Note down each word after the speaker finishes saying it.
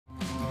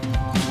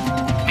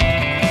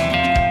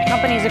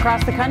Companies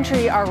across the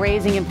country are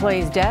raising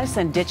employees' desks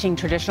and ditching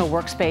traditional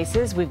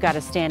workspaces. We've got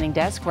a standing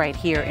desk right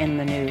here in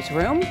the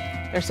newsroom.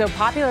 They're so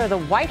popular, the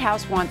White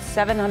House wants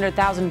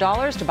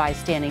 $700,000 to buy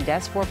standing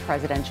desks for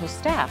presidential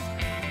staff.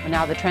 Well,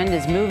 now the trend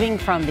is moving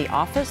from the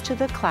office to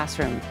the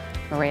classroom.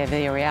 Mireya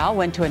Villarreal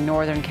went to a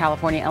Northern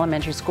California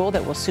elementary school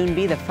that will soon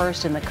be the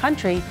first in the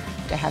country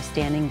to have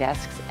standing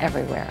desks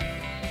everywhere.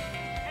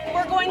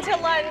 We're going to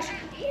lunge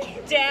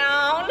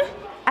down.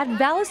 At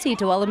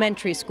Vallecito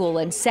Elementary School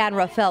in San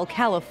Rafael,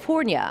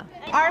 California,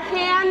 Our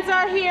hands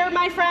are here,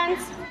 my friends.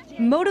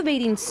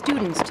 motivating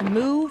students to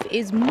move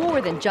is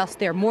more than just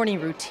their morning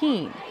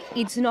routine.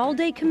 It's an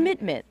all-day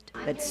commitment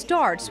that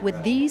starts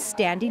with these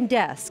standing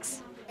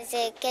desks.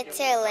 It gets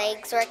your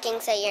legs working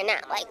so you're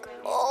not like,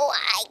 oh,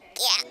 I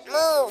can't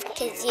move,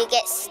 because you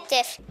get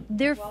stiff.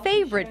 Their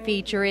favorite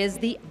feature is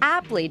the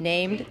aptly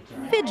named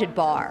fidget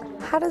bar.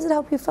 How does it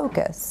help you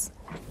focus?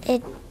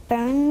 It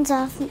burns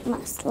off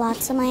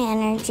lots of my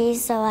energy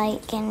so I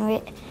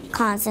can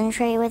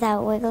concentrate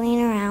without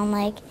wiggling around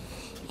like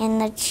in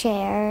the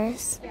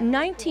chairs.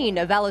 19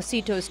 of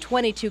Vallecito's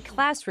 22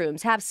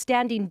 classrooms have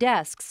standing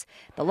desks.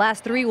 The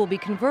last 3 will be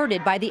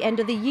converted by the end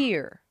of the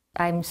year.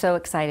 I'm so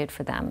excited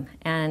for them,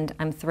 and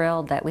I'm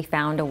thrilled that we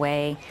found a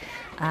way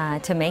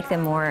to make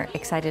them more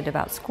excited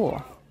about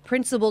school.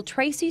 Principal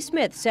Tracy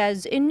Smith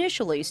says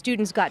initially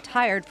students got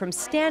tired from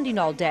standing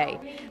all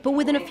day, but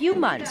within a few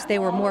months they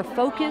were more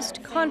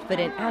focused,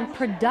 confident, and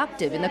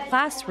productive in the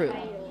classroom.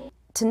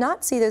 To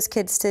not see those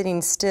kids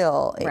sitting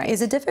still, Right.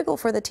 Is it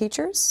difficult for the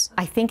teachers?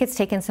 I think it's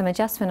taken some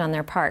adjustment on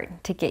their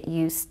part to get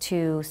used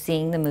to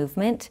seeing the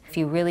movement. If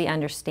you really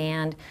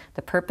understand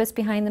the purpose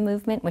behind the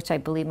movement, which I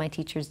believe my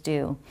teachers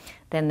do,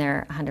 then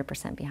they're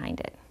 100% behind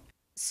it.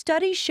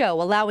 Studies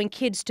show allowing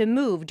kids to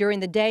move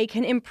during the day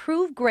can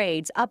improve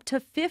grades up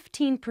to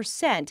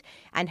 15%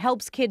 and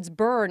helps kids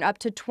burn up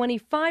to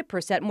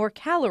 25% more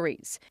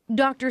calories.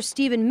 Dr.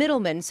 Stephen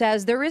Middleman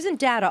says there isn't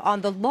data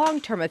on the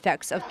long-term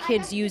effects of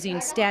kids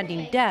using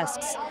standing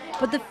desks,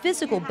 but the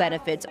physical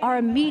benefits are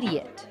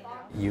immediate.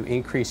 You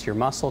increase your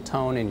muscle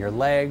tone in your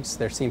legs.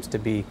 There seems to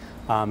be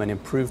an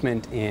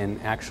improvement in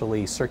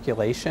actually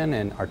circulation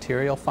and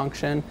arterial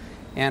function.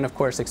 And of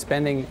course,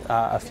 expending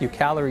a few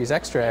calories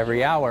extra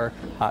every hour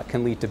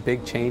can lead to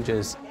big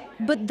changes.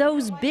 But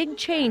those big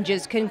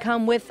changes can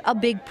come with a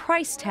big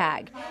price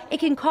tag. It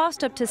can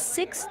cost up to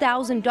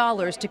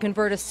 $6,000 to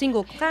convert a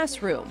single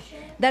classroom.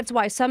 That's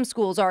why some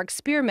schools are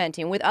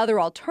experimenting with other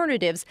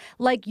alternatives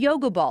like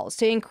yoga balls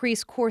to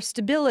increase core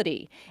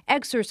stability,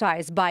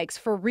 exercise bikes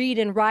for read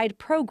and ride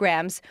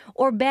programs,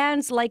 or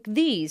bands like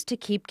these to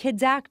keep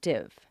kids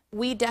active.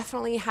 We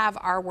definitely have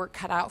our work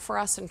cut out for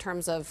us in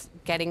terms of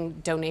getting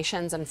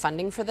donations and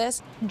funding for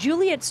this.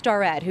 Juliet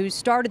Starrett, who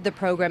started the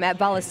program at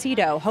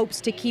Vallecito,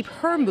 hopes to keep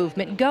her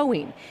movement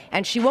going,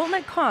 and she won't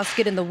let costs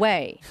get in the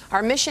way.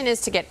 Our mission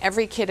is to get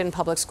every kid in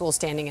public school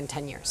standing in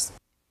 10 years.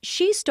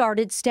 She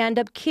started Stand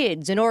Up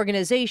Kids, an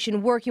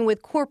organization working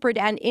with corporate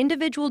and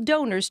individual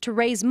donors to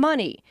raise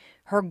money.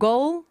 Her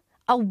goal?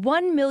 A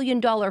 $1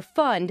 million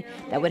fund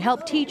that would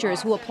help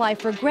teachers who apply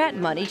for grant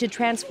money to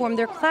transform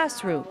their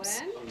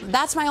classrooms.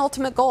 That's my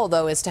ultimate goal,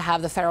 though, is to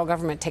have the federal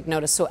government take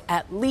notice. So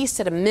at least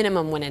at a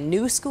minimum, when a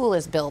new school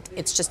is built,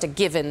 it's just a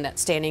given that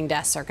standing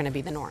desks are going to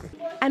be the norm.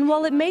 And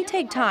while it may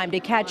take time to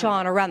catch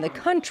on around the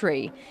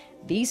country,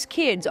 these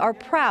kids are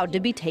proud to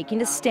be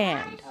taking a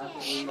stand.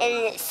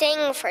 And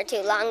sitting for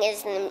too long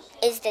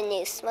is the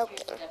new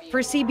smoking.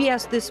 For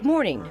CBS This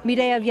Morning,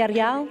 Mireya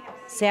Villarreal,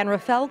 San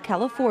Rafael,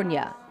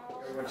 California.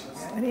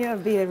 Mireya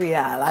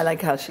Villarreal, I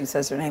like how she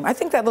says her name. I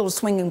think that little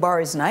swinging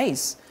bar is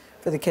nice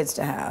for the kids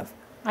to have.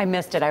 I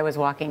missed it. I was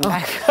walking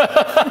back.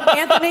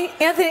 Anthony,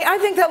 I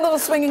think that little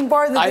swinging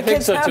bar that the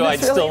kids have is really nice.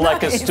 I think so too. I'd still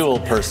like a stool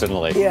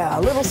personally. Yeah, a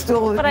little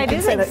stool. But I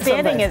do think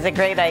standing is a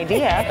great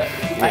idea.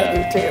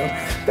 I do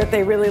too. But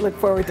they really look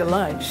forward to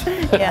lunch.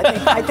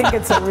 Yeah, I think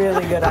it's a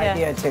really good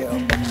idea too.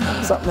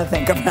 Something to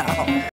think about.